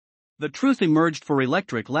The truth emerged for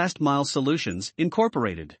Electric Last Mile Solutions,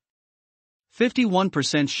 Incorporated.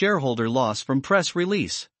 51% shareholder loss from press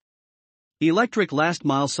release. Electric Last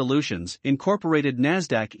Mile Solutions, Incorporated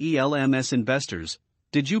NASDAQ ELMS investors,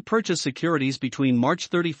 did you purchase securities between March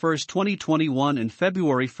 31, 2021 and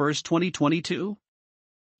February 1, 2022?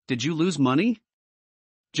 Did you lose money?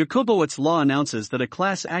 Jakubowitz Law announces that a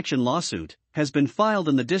class action lawsuit has been filed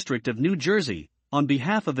in the District of New Jersey on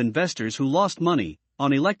behalf of investors who lost money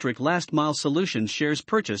on Electric Last Mile Solutions shares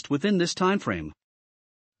purchased within this timeframe.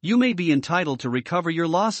 You may be entitled to recover your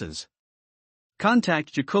losses.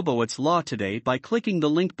 Contact Jakubowitz Law today by clicking the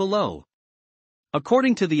link below.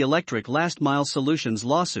 According to the Electric Last Mile Solutions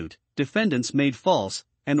lawsuit, defendants made false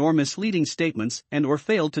and/or misleading statements and/or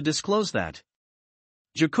failed to disclose that.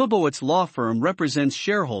 Jakubowitz Law Firm represents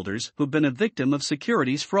shareholders who've been a victim of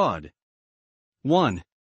securities fraud. 1.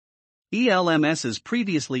 ELMS's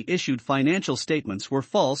previously issued financial statements were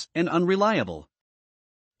false and unreliable.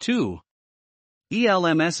 2.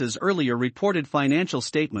 ELMS's earlier reported financial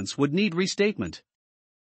statements would need restatement.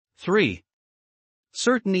 3.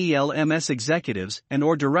 Certain ELMS executives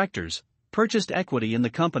and/or directors purchased equity in the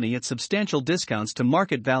company at substantial discounts to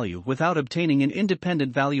market value without obtaining an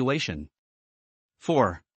independent valuation.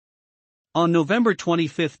 4. On November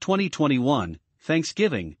 25, 2021,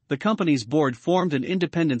 Thanksgiving, the company's board formed an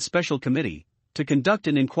independent special committee to conduct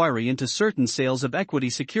an inquiry into certain sales of equity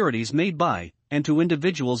securities made by and to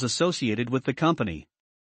individuals associated with the company.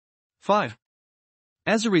 5.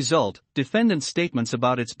 As a result, defendants' statements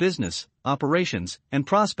about its business, operations, and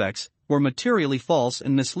prospects were materially false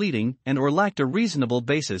and misleading and/or lacked a reasonable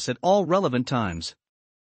basis at all relevant times.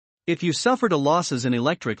 If you suffered a losses in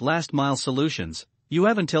Electric Last Mile Solutions, you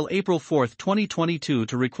have until April 4, 2022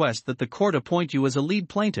 to request that the court appoint you as a lead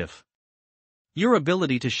plaintiff. Your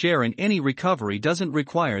ability to share in any recovery doesn't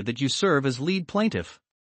require that you serve as lead plaintiff.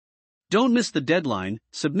 Don't miss the deadline,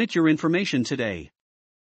 submit your information today.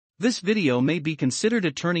 This video may be considered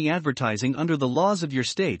attorney advertising under the laws of your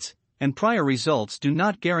states, and prior results do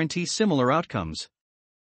not guarantee similar outcomes.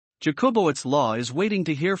 Jakubowitz Law is waiting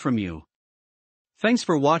to hear from you. Thanks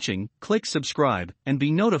for watching, click subscribe, and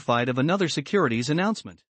be notified of another securities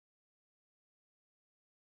announcement.